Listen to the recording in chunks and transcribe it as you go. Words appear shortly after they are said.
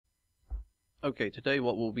Okay, today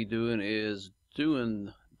what we'll be doing is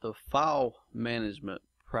doing the file management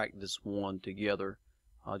practice 1 together,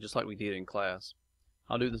 just like we did in class.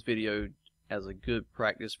 I'll do this video as a good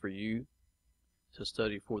practice for you to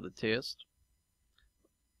study for the test.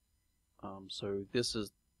 So this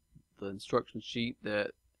is the instruction sheet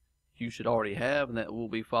that you should already have and that we'll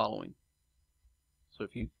be following. So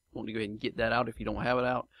if you want to go ahead and get that out, if you don't have it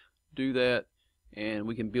out, do that, and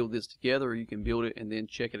we can build this together, or you can build it and then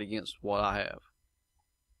check it against what I have.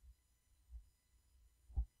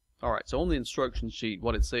 Alright, so on the instruction sheet,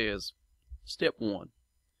 what it says, step 1,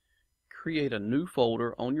 create a new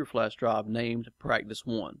folder on your flash drive named Practice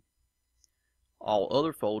 1. All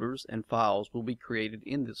other folders and files will be created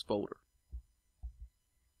in this folder.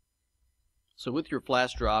 So with your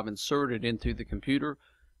flash drive inserted into the computer,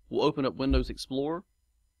 we'll open up Windows Explorer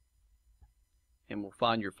and we'll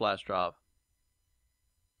find your flash drive.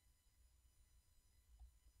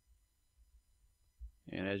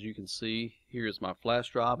 And as you can see, here's my flash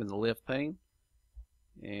drive in the left pane.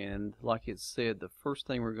 And like it said, the first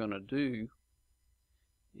thing we're going to do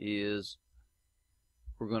is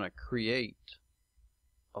we're going to create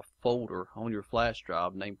a folder on your flash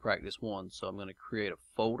drive named Practice 1. So I'm going to create a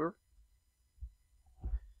folder.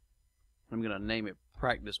 I'm going to name it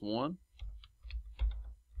Practice 1.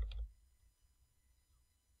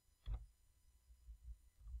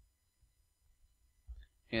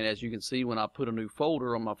 And as you can see, when I put a new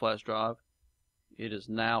folder on my flash drive, it is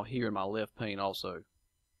now here in my left pane also.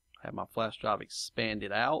 I have my flash drive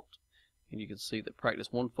expanded out, and you can see that Practice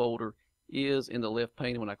 1 folder is in the left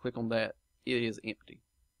pane. When I click on that, it is empty.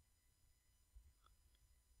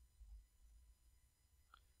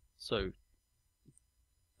 So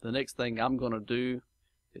the next thing I'm going to do,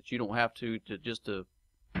 that you don't have to so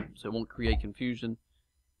it won't create confusion,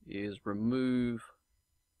 is remove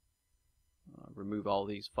all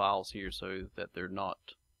these files here so that they're not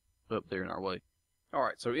up there in our way.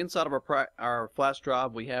 Alright, so inside of our flash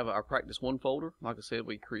drive we have our Practice 1 folder, like I said,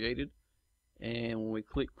 we created, and when we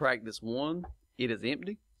click Practice 1 it is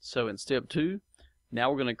empty. So in step 2, now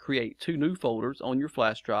we're going to create 2 new folders on your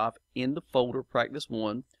flash drive in the folder Practice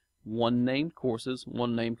 1, one named Courses,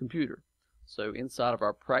 one named Computer. So inside of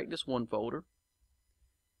our Practice 1 folder,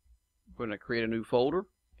 we're going to create a new folder,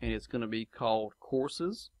 and it's going to be called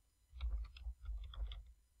Courses.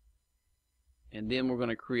 And then we're going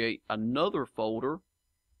to create another folder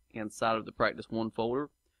inside of the Practice 1 folder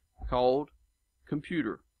called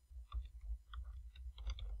Computer.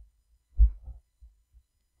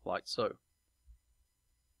 Like so.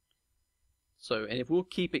 And if we'll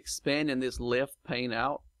keep expanding this left pane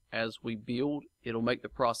out as we build, it'll make the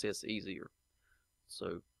process easier.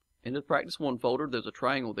 So in the Practice 1 folder, there's a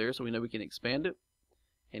triangle there, so we know we can expand it.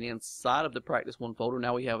 And inside of the Practice 1 folder,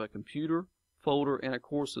 now we have a Computer folder and a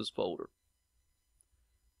Courses folder.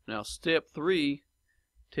 Now step 3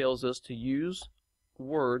 tells us to use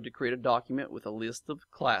Word to create a document with a list of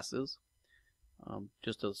classes.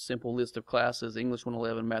 Just a simple list of classes: English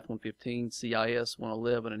 111, Math 115, CIS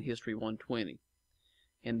 111, and History 120.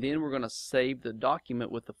 And then we're going to save the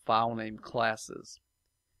document with the file name Classes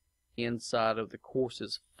inside of the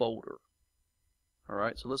Courses folder.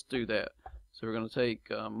 Alright, so let's do that. So we're going to take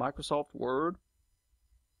Microsoft Word,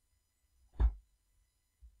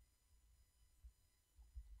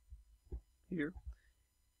 here,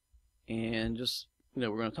 and just, we're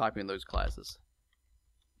going to type in those classes: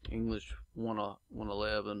 English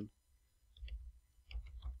 111,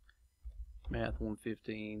 Math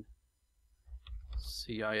 115,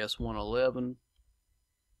 CIS 111,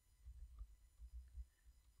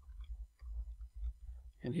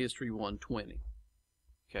 and History 120.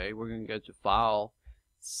 Okay, we're going to go to File,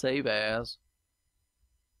 Save As,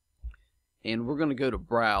 and we're going to go to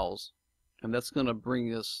Browse, and that's going to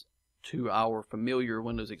bring us to our familiar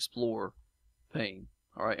Windows Explorer pane.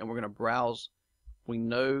 Alright, and we're going to browse. We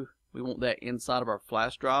know we want that inside of our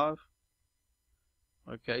flash drive.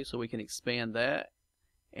 Okay, so we can expand that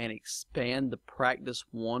and expand the Practice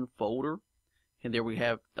 1 folder, and there we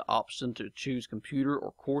have the option to choose Computer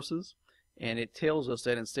or Courses, and it tells us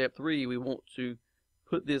that in step 3 we want to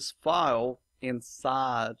put this file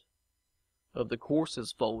inside of the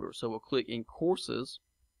Courses folder. So we'll click in Courses.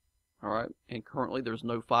 Alright, and currently there's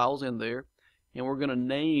no files in there, and we're going to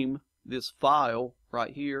name this file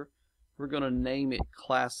right here, we're going to name it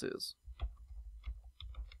Classes,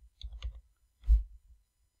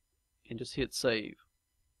 and just hit save.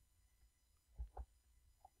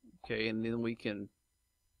 Okay, and then we can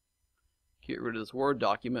get rid of this Word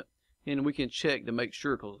document, and we can check to make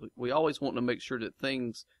sure, because we always want to make sure that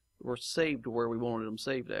things were saved where we wanted them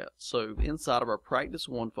saved at. So inside of our Practice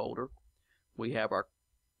 1 folder, we have our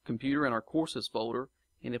computer in our courses folder,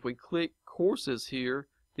 and if we click courses here,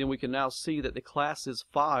 then we can now see that the classes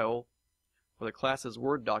file, or the classes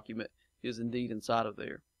Word document, is indeed inside of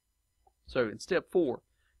there. So in step 4,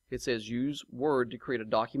 it says use Word to create a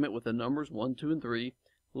document with the numbers 1, 2, and 3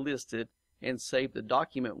 listed, and save the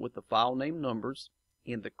document with the file name numbers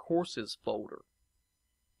in the courses folder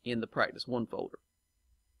in the Practice 1 folder.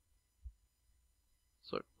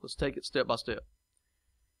 So let's take it step by step.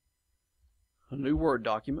 A new Word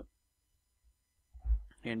document,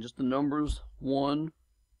 and just the numbers 1,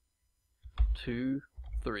 2,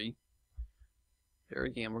 3. There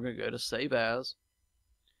again, we're going to go to Save As,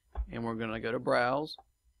 and we're going to go to Browse,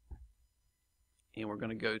 and we're going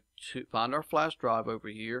to go to find our flash drive over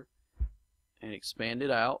here and expand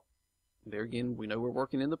it out. There again, we know we're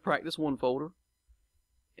working in the Practice 1 folder,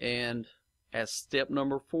 and as step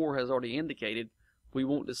number 4 has already indicated, we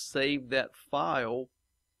want to save that file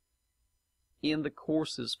in the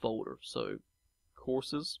courses folder. So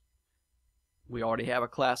courses, we already have a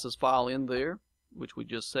classes file in there which we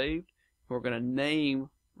just saved. We're going to name,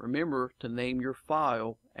 remember to name your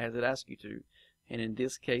file as it asks you to, and in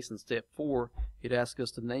this case in step 4 it asks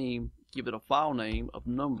us to give it a file name of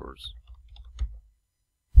numbers.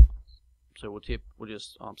 So we'll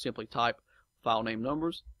just simply type file name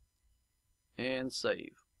numbers and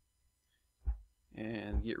save,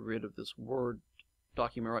 and get rid of this Word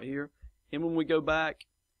document right here. And when we go back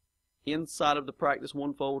inside of the Practice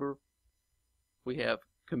 1 folder, we have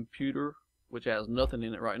computer, which has nothing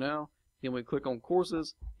in it right now. Then we click on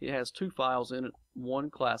courses, it has 2 files in it, 1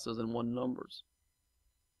 classes and 1 numbers.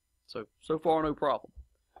 So far no problem.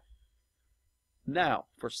 Now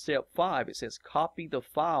for step 5, it says copy the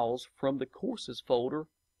files from the courses folder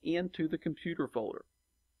into the computer folder.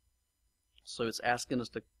 So it's asking us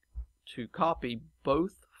to copy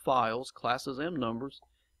both files, classes and numbers,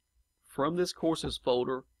 from this courses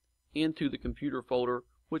folder into the computer folder,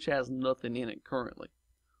 which has nothing in it currently.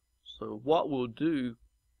 So what we'll do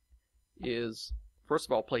is, first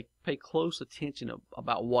of all, pay close attention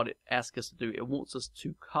about what it asks us to do. It wants us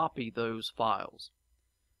to copy those files,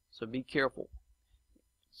 so be careful.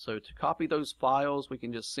 So to copy those files, we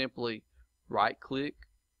can just simply right click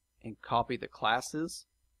and copy the classes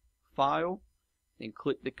file, then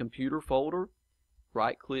click the computer folder,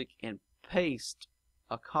 right click and paste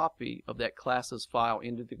a copy of that classes file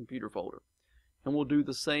into the computer folder. And we'll do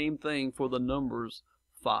the same thing for the numbers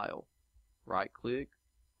file. Right click,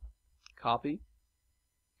 copy,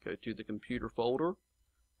 go to the computer folder,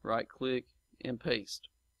 right click and paste.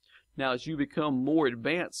 Now as you become more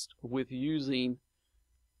advanced with using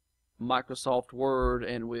Microsoft Word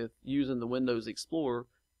and with using the Windows Explorer,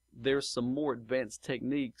 there's some more advanced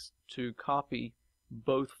techniques to copy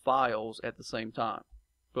both files at the same time.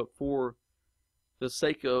 But for the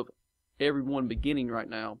sake of everyone beginning right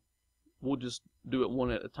now, we'll just do it one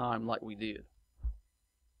at a time like we did.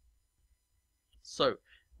 So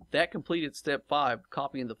that completed step 5,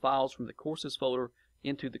 copying the files from the courses folder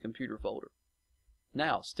into the computer folder.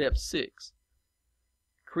 Now step 6,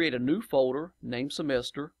 create a new folder named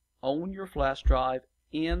semester on your flash drive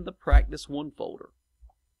in the Practice 1 folder.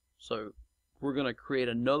 So we're going to create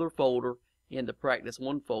another folder in the Practice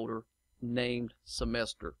 1 folder named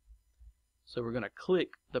semester. So we're going to click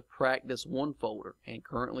the Practice 1 folder, and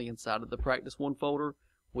currently inside of the Practice 1 folder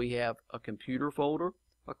we have a computer folder,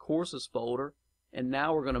 a courses folder, and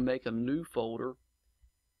now we're going to make a new folder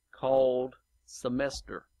called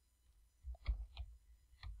semester.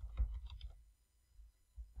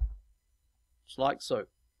 Just like so.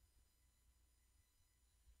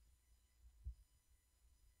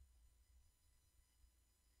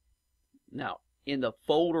 Now in the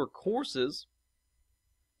folder courses,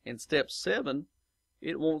 in step 7,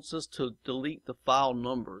 it wants us to delete the file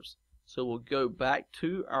numbers. So we'll go back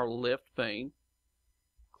to our left pane,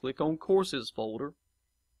 click on courses folder,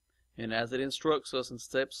 and as it instructs us in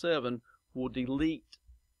step 7, we'll delete,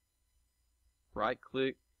 right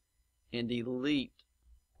click and delete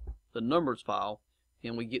the numbers file,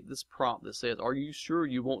 and we get this prompt that says, are you sure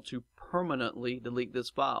you want to permanently delete this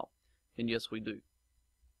file? And yes, we do.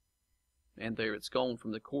 And there it's gone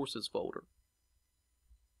from the courses folder.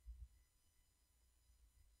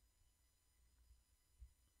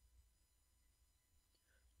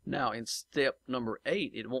 Now in step number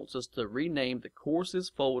 8, it wants us to rename the courses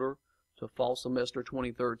folder to Fall Semester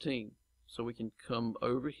 2013. So we can come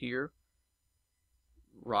over here,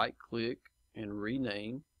 right click and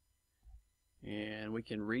rename, and we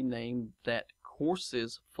can rename that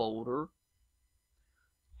courses folder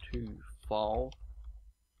to Fall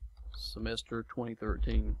Semester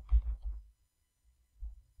 2013.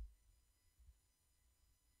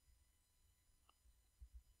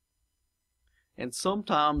 And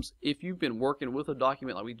sometimes if you've been working with a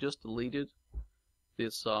document like we just deleted,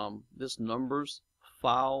 this this numbers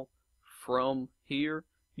file from here,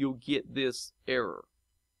 you'll get this error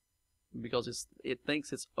because it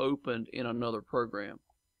thinks it's opened in another program.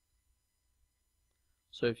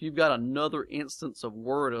 So if you've got another instance of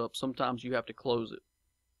Word up, sometimes you have to close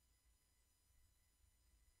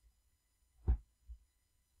it.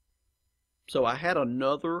 So I had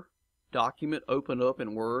another document open up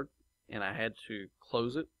in Word and I had to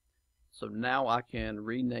close it. So now I can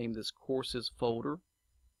rename this courses folder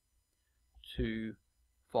to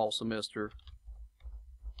Fall Semester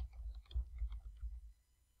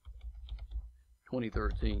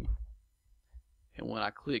 2013. And when I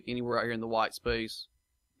click anywhere out here in the white space,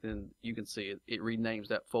 then you can see it renames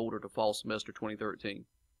that folder to Fall Semester 2013.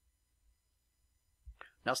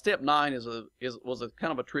 Now step 9 was a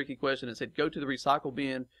kind of a tricky question. It said go to the recycle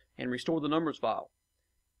bin and restore the numbers file.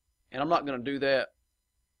 And I'm not going to do that.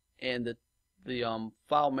 And the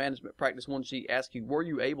file management practice 1 sheet asks you, were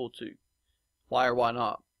you able to? Why or why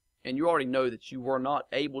not? And you already know that you were not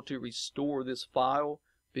able to restore this file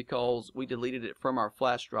because we deleted it from our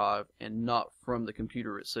flash drive and not from the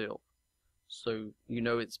computer itself. So you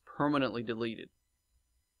know it's permanently deleted.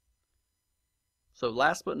 So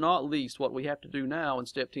last but not least, what we have to do now in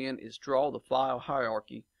step 10 is draw the file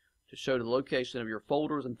hierarchy to show the location of your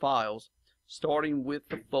folders and files, starting with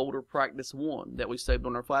the folder practice 1 that we saved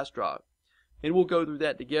on our flash drive. And we'll go through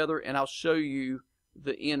that together and I'll show you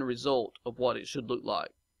the end result of what it should look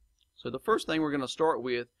like. So the first thing we're going to start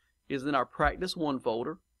with is in our practice 1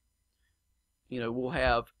 folder. We'll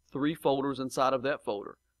have 3 folders inside of that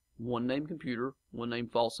folder. One named computer, one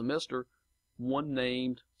named fall semester, one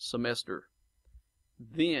named semester.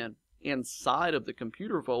 Then inside of the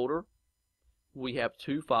computer folder we have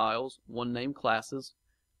 2 files, one named classes,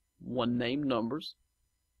 one named numbers.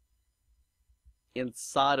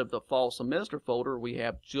 Inside of the fall semester folder we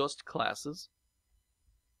have just classes.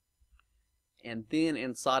 And then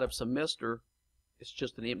inside of semester it's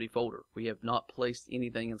just an empty folder. We have not placed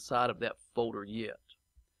anything inside of that folder yet.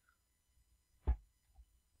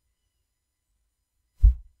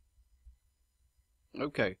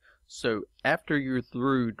 Okay, so after you're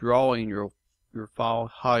through drawing your file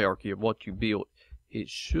hierarchy of what you built, it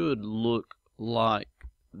should look like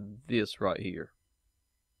this right here.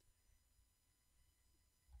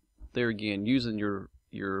 There again, using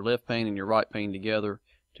your left pane and your right pane together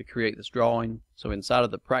to create this drawing. So inside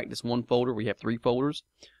of the practice 1 folder we have 3 folders.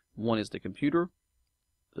 One is the computer,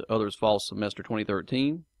 the other is fall semester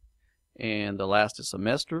 2013, and the last is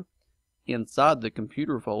semester. Inside the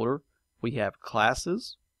computer folder we have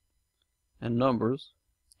classes and numbers,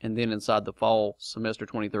 and then inside the fall semester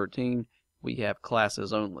 2013 we have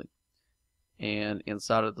classes only. And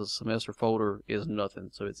inside of the semester folder is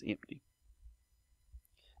nothing, so it's empty.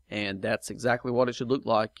 And that's exactly what it should look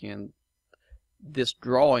like, and this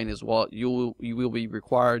drawing is what you will be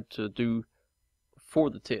required to do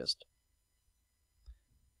for the test.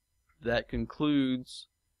 That concludes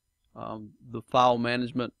the file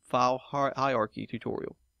management file hierarchy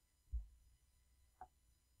tutorial.